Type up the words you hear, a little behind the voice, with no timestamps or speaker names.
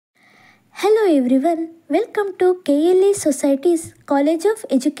Hello everyone, welcome to KLE Society's College of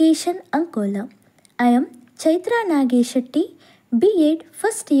Education, Ankola. I am Chaitra Shetti, B.Ed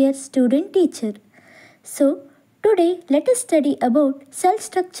first year student teacher. So, today let us study about cell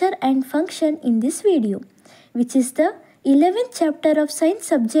structure and function in this video, which is the 11th chapter of science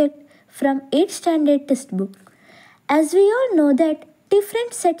subject from 8th standard textbook. As we all know that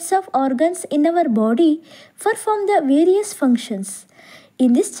different sets of organs in our body perform the various functions.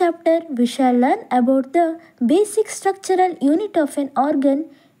 In this chapter, we shall learn about the basic structural unit of an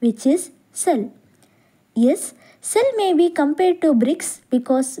organ, which is cell. Yes, cell may be compared to bricks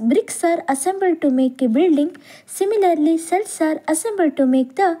because bricks are assembled to make a building. Similarly, cells are assembled to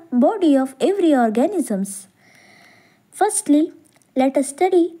make the body of every organisms. Firstly, let us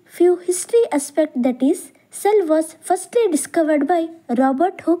study few history aspects, that is, cell was firstly discovered by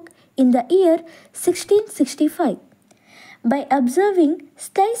Robert Hooke in the year 1665. By observing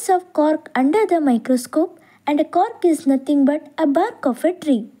slices of cork under the microscope, and a cork is nothing but a bark of a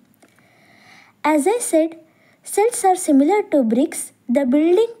tree. As I said, cells are similar to bricks. The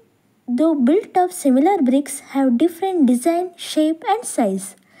building, though built of similar bricks, have different design, shape and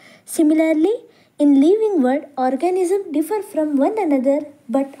size. Similarly, in living world, organisms differ from one another,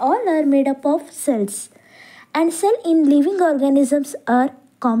 but all are made up of cells. And cells in living organisms are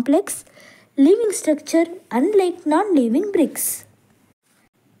complex living structure unlike non-living bricks.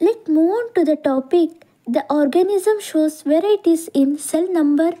 Let's move on to the topic. The organism shows varieties in cell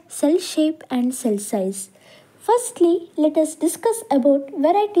number, cell shape and cell size. Firstly, let us discuss about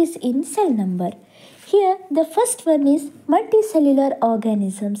varieties in cell number. Here, the first one is multicellular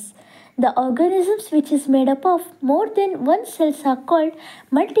organisms. The organisms which is made up of more than one cells are called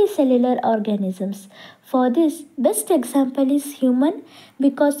multicellular organisms. For this, best example is human,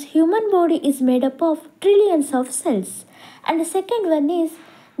 because human body is made up of trillions of cells. And the second one is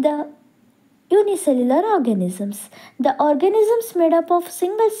the unicellular organisms. The organisms made up of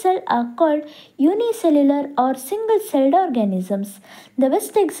single cell are called unicellular or single-celled organisms. The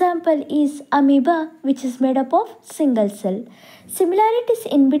best example is amoeba, which is made up of single cell. Similarities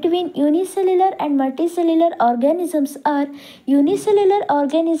in between unicellular and multicellular organisms are unicellular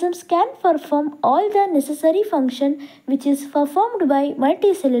organisms can perform all the necessary function which is performed by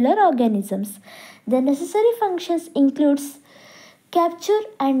multicellular organisms. The necessary functions includes capture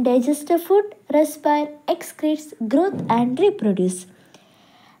and digest the food, respire, excrete, growth and reproduce.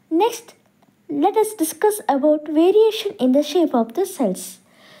 Next, let us discuss about variation in the shape of the cells.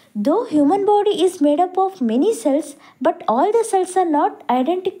 Though human body is made up of many cells, but all the cells are not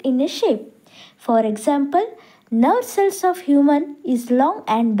identical in a shape. For example, nerve cells of human is long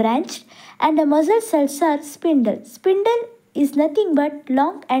and branched, and the muscle cells are spindle. Spindle is nothing but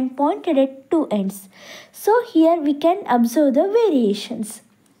long and pointed at two ends. So here we can observe the variations.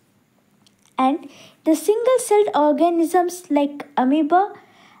 And the single-celled organisms like amoeba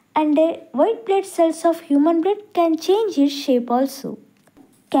and the white blood cells of human blood can change its shape also.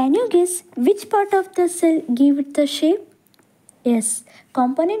 Can you guess which part of the cell give it the shape? Yes,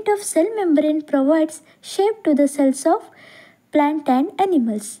 component of cell membrane provides shape to the cells of plant and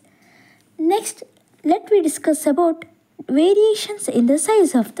animals. Next, let me discuss about variations in the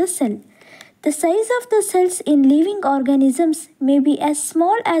size of the cell. The size of the cells in living organisms may be as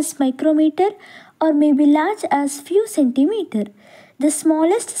small as micrometer or may be large as few centimeter. The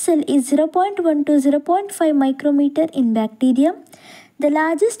smallest cell is 0.1 to 0.5 micrometer in bacteria. The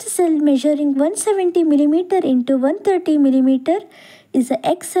largest cell measuring 170 mm into 130 mm is the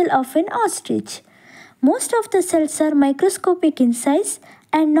egg cell of an ostrich. Most of the cells are microscopic in size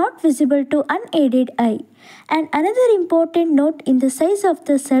and not visible to unaided eye. And another important note, in the size of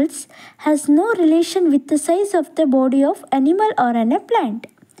the cells has no relation with the size of the body of animal or a plant.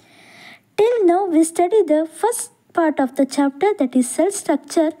 Till now we studied the first part of the chapter, that is cell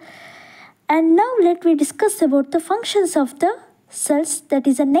structure, and now let me discuss about the functions of the cells, that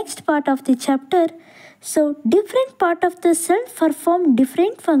is the next part of the chapter. So different part of the cell perform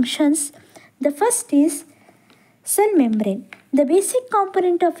different functions. The first is cell membrane, the basic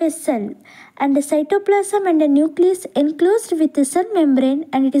component of a cell, and the cytoplasm and the nucleus enclosed with the cell membrane,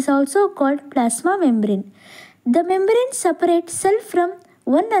 and it is also called plasma membrane. The membrane separates cell from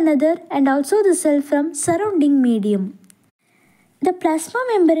one another and also the cell from surrounding medium. The plasma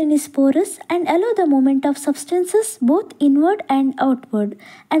membrane is porous and allow the movement of substances both inward and outward,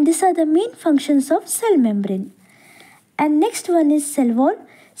 and these are the main functions of cell membrane. And next one is cell wall.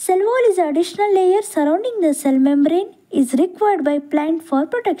 Cell wall is an additional layer surrounding the cell membrane, is required by plant for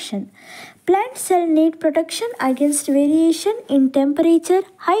protection. Plant cell need protection against variation in temperature,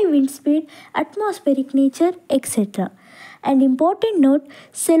 high wind speed, atmospheric nature, etc. And important note,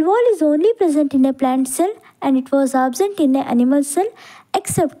 cell wall is only present in a plant cell and it was absent in an animal cell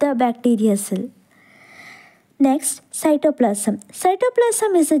except the bacteria cell. Next, cytoplasm.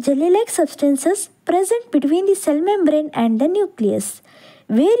 Cytoplasm is a jelly-like substances present between the cell membrane and the nucleus.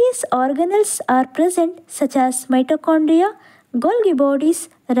 Various organelles are present such as mitochondria, Golgi bodies,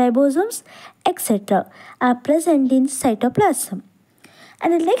 ribosomes, etc. are present in cytoplasm.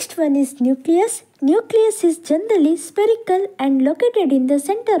 And the next one is nucleus. Nucleus is generally spherical and located in the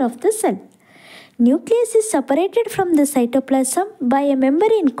center of the cell. Nucleus is separated from the cytoplasm by a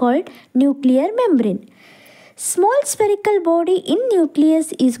membrane called nuclear membrane. Small spherical body in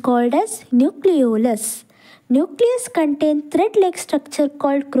nucleus is called as nucleolus. Nucleus contain thread-like structure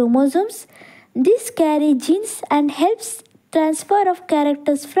called chromosomes. These carry genes and helps transfer of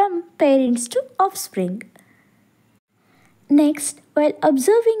characters from parents to offspring. Next, while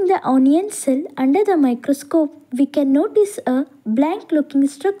observing the onion cell under the microscope, we can notice a blank-looking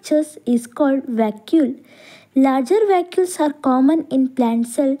structure is called vacuole. Larger vacuoles are common in plant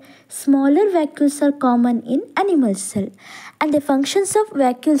cell, smaller vacuoles are common in animal cell. And the functions of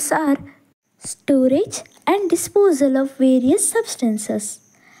vacuoles are storage and disposal of various substances.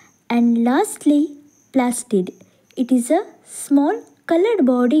 And lastly, plastid. It is a small colored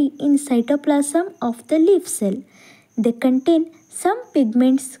body in cytoplasm of the leaf cell. They contain some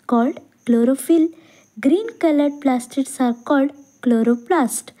pigments called chlorophyll. Green colored plastids are called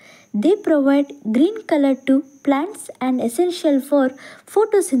chloroplast. They provide green color to plants and essential for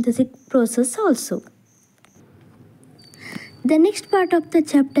photosynthetic process also. The next part of the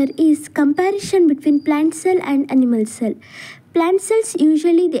chapter is comparison between plant cell and animal cell. Plant cells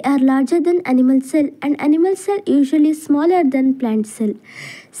usually they are larger than animal cell and animal cell usually smaller than plant cell.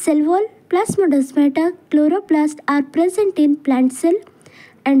 Cell wall, plasmodesmata, chloroplast are present in plant cell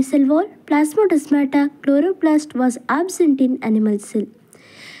and cell wall, plasmodesmata, chloroplast was absent in animal cell.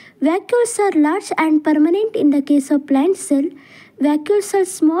 Vacuoles are large and permanent in the case of plant cell. Vacuoles are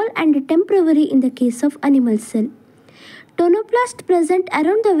small and temporary in the case of animal cell. Tonoplast present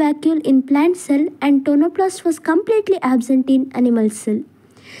around the vacuole in plant cell and tonoplast was completely absent in animal cell.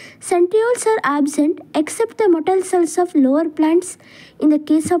 Centrioles are absent except the motile cells of lower plants in the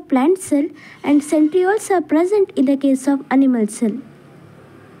case of plant cell and centrioles are present in the case of animal cell.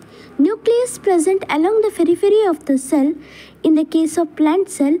 Nucleus present along the periphery of the cell in the case of plant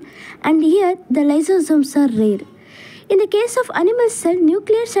cell and here the lysosomes are rare. In the case of animal cell,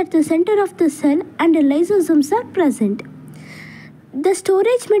 nucleus at the center of the cell and the lysosomes are present. The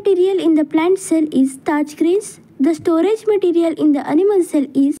storage material in the plant cell is starch grains. The storage material in the animal cell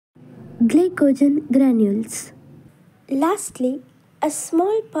is glycogen granules. Lastly, a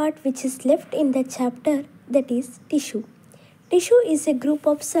small part which is left in the chapter, that is tissue. Tissue is a group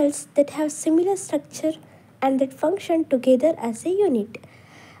of cells that have similar structure and that function together as a unit.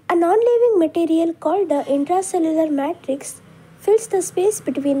 A non-living material called the intracellular matrix fills the space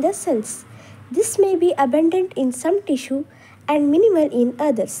between the cells. This may be abundant in some tissue and minimal in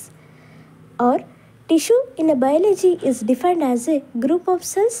others. Or tissue in a biology is defined as a group of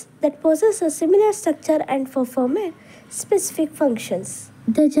cells that possess a similar structure and perform a specific functions.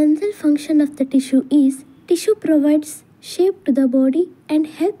 The general function of the tissue is tissue provides shape to the body and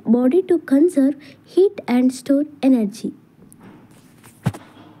help body to conserve heat and store energy.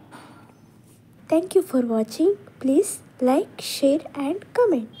 Thank you for watching. Please like, share and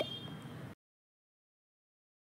comment.